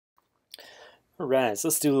Alright, so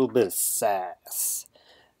let's do a little bit of Sass.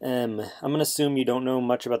 I'm going to assume you don't know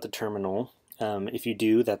much about the terminal. If you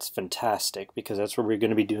do, that's fantastic, because that's where we're going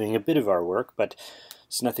to be doing a bit of our work, but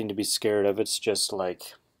it's nothing to be scared of. It's just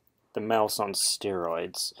like the mouse on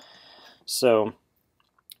steroids. So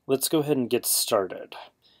let's go ahead and get started.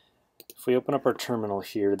 If we open up our terminal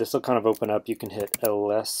here, this will kind of open up. You can hit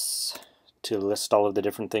ls to list all of the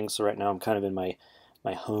different things. So right now I'm kind of in my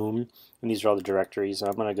home, and these are all the directories.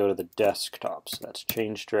 I'm going to go to the desktop, so that's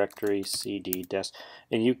change directory, cd, desk,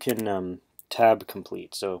 and you can tab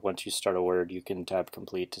complete. So once you start a word, you can tab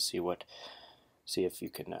complete to see if you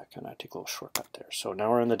can kind of take a little shortcut there. So now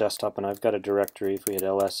we're in the desktop, and I've got a directory. If we hit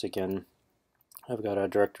ls again, I've got a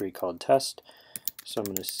directory called test, so I'm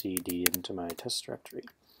going to cd into my test directory,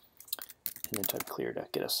 and then type clear to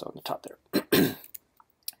get us on the top there.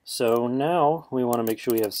 So now we want to make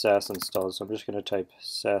sure we have Sass installed, so I'm just going to type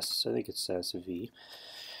Sass, I think it's Sass V.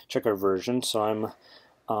 Check our version, so I'm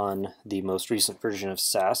on the most recent version of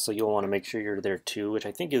Sass, so you'll want to make sure you're there too, which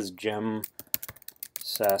I think is gem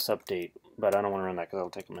Sass update, but I don't want to run that because it'll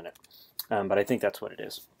take a minute. But I think that's what it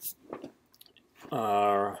is.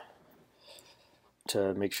 To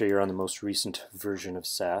make sure you're on the most recent version of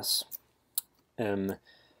Sass. And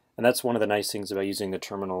that's one of the nice things about using the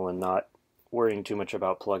terminal and not worrying too much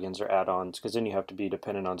about plugins or add-ons, because then you have to be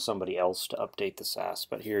dependent on somebody else to update the Sass.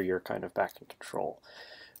 But here you're kind of back in control,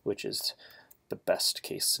 which is the best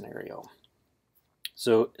case scenario.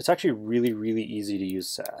 So it's actually really, really easy to use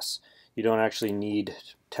Sass. You don't actually need,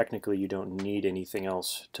 technically you don't need anything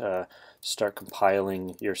else to start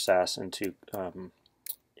compiling your Sass into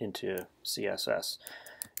CSS.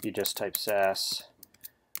 You just type Sass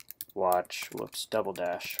watch, whoops, double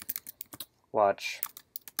dash, watch,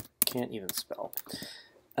 can't even spell,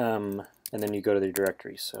 and then you go to the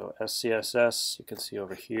directory. So SCSS, you can see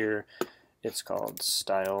over here, it's called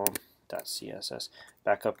style.css,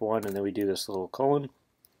 backup one, and then we do this little colon,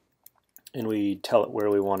 and we tell it where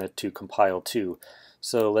we want it to compile to.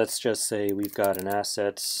 So let's just say we've got an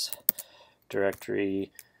assets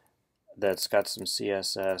directory that's got some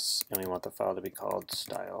CSS, and we want the file to be called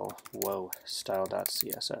style.css,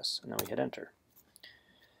 and then we hit enter.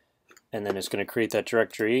 And then it's going to create that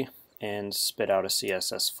directory and spit out a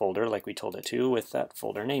CSS folder like we told it to, with that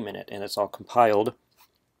folder name in it, and it's all compiled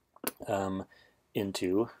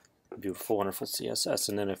into beautiful, wonderful CSS.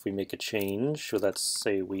 And then if we make a change, so let's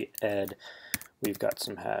say we've got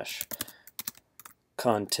some hash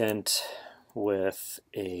content with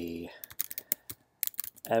a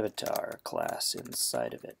avatar class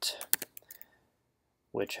inside of it,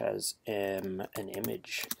 which has an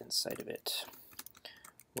image inside of it,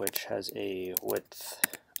 which has a width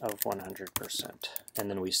of 100%. And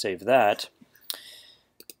then we save that.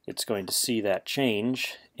 It's going to see that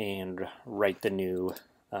change and write the new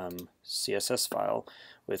CSS file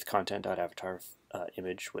with content.avatar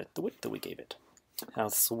image with the width that we gave it. How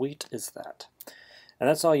sweet is that? And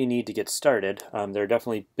that's all you need to get started. There are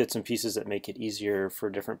definitely bits and pieces that make it easier for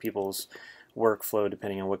different people's workflow,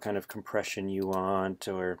 depending on what kind of compression you want,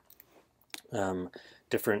 or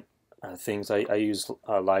different things. I use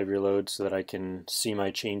live reload so that I can see my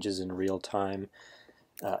changes in real time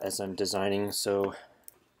as I'm designing. So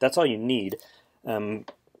that's all you need.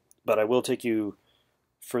 But I will take you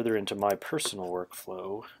further into my personal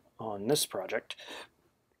workflow on this project.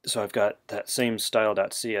 So I've got that same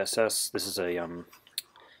style.css. This is a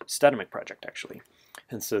Statamic project, actually.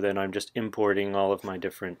 And so then I'm just importing all of my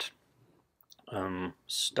different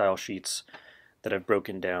style sheets that I've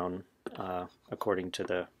broken down according to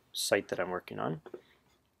the site that I'm working on.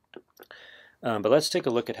 But let's take a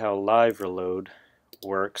look at how live reload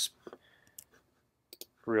works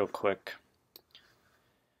real quick.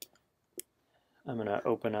 I'm going to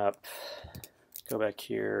open up, go back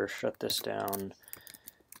here, shut this down,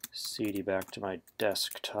 cd back to my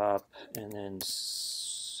desktop, and then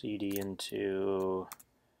cd into,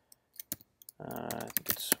 I think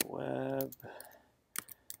it's web,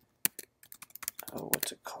 oh,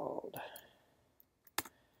 what's it called?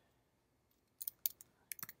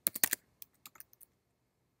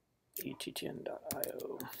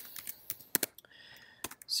 ettn.io.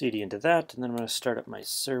 cd into that, and then I'm going to start up my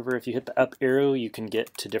server. If you hit the up arrow, you can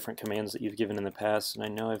get to different commands that you've given in the past, and I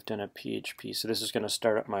know I've done a PHP, so this is going to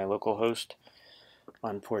start up my local host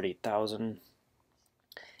on port 8000,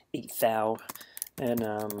 and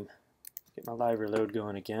get my live reload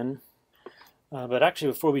going again. But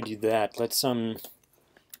actually, before we do that, let's do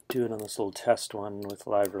it on this little test one with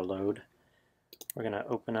live reload. We're going to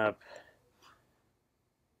open up,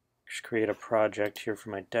 just create a project here for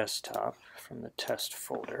my desktop from the test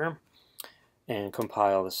folder, and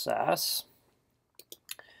compile the Sass.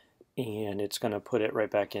 and it's going to put it right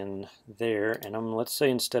back in there. And let's say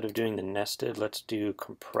instead of doing the nested, let's do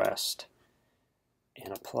compressed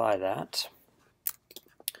and apply that.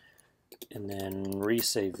 And then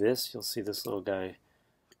resave this. You'll see this little guy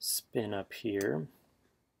spin up here.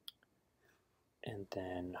 And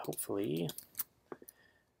then hopefully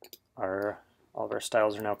all of our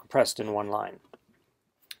styles are now compressed in one line,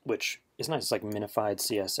 which is nice. It's like minified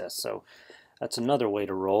CSS. So that's another way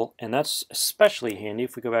to roll, and that's especially handy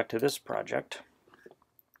if we go back to this project.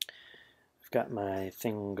 I've got my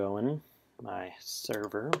thing going, my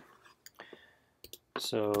server.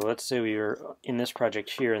 So let's say we are in this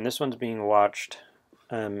project here, and this one's being watched.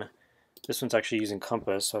 This one's actually using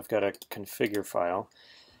Compass, so I've got a configure file,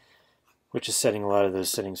 which is setting a lot of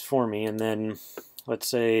those settings for me. And then let's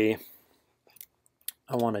say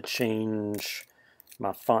I want to change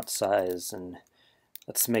my font size, and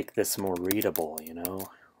let's make this more readable, you know,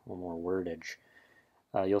 a little more wordage.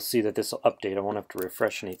 You'll see that this will update. I won't have to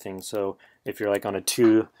refresh anything. So if you're like on a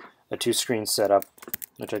two screen setup,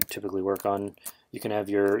 which I typically work on, you can have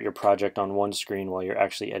your project on one screen while you're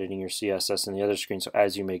actually editing your CSS in the other screen. So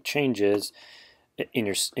as you make changes in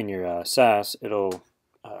your Sass, it'll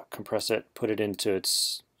compress it, put it into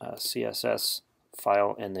its CSS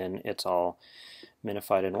file, and then it's all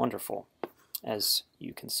minified and wonderful, as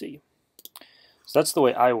you can see. So that's the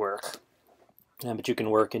way I work. But you can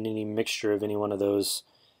work in any mixture of any one of those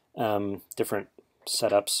different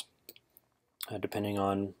setups, depending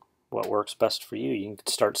on what works best for you. You can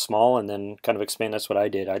start small and then kind of expand. That's what I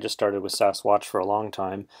did. I just started with Sass Watch for a long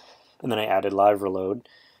time, and then I added Live Reload,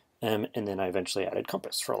 and then I eventually added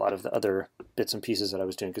Compass for a lot of the other bits and pieces that I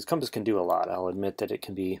was doing, because Compass can do a lot. I'll admit that it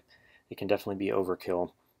can definitely be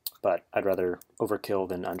overkill, but I'd rather overkill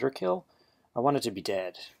than underkill. I want it to be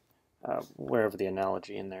dead, wherever the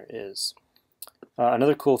analogy in there is.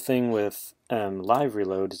 Another cool thing with Live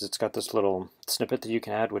Reload is it's got this little snippet that you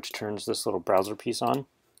can add, which turns this little browser piece on,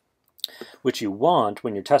 which you want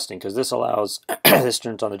when you're testing, because this allows this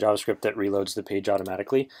turns on the JavaScript that reloads the page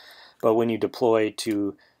automatically. But when you deploy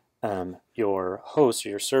to your host or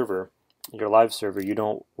your server, your live server, you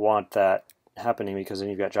don't want that happening, because then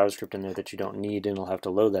you've got JavaScript in there that you don't need, and it'll have to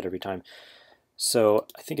load that every time. So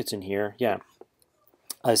I think it's in here. Yeah,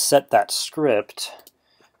 I set that script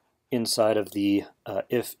inside of the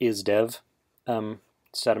if is dev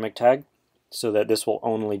Statamic tag, so that this will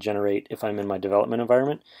only generate if I'm in my development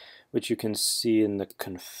environment, which you can see in the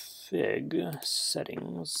config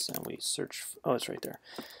settings. And we search, oh, it's right there.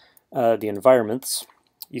 The environments,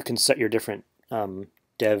 you can set your different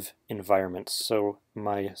dev environments. So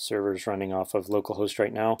my server is running off of localhost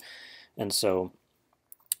right now, and so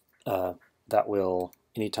that will,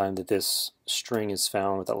 anytime that this string is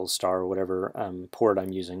found with that little star or whatever port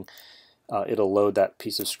I'm using, it'll load that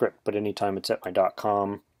piece of script. But anytime it's at my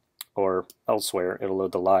 .com or elsewhere, it'll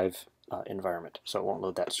load the live environment, so it won't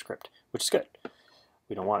load that script, which is good.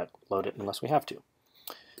 We don't want to load it unless we have to.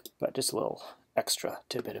 But just a little extra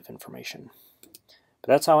tidbit of information. But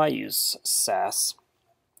that's how I use Sass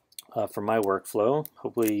for my workflow.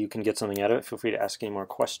 Hopefully you can get something out of it. Feel free to ask any more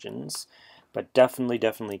questions. But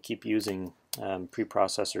definitely keep using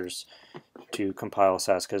preprocessors to compile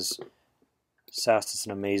Sass, because Sass is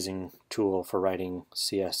an amazing tool for writing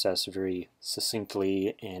CSS very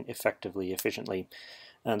succinctly and effectively, efficiently.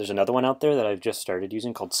 There's another one out there that I've just started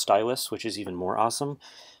using called Stylus, which is even more awesome.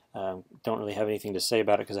 Don't really have anything to say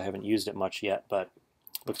about it because I haven't used it much yet, but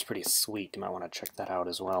it looks pretty sweet. You might want to check that out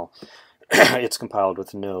as well. It's compiled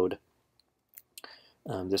with Node.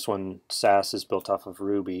 This one, Sass, is built off of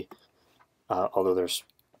Ruby, although there's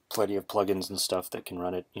plenty of plugins and stuff that can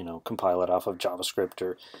run it, you know, compile it off of JavaScript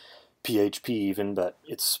or PHP even, but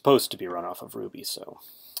it's supposed to be run off of Ruby, so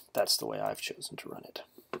that's the way I've chosen to run it.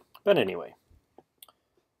 But anyway,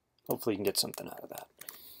 hopefully you can get something out of that.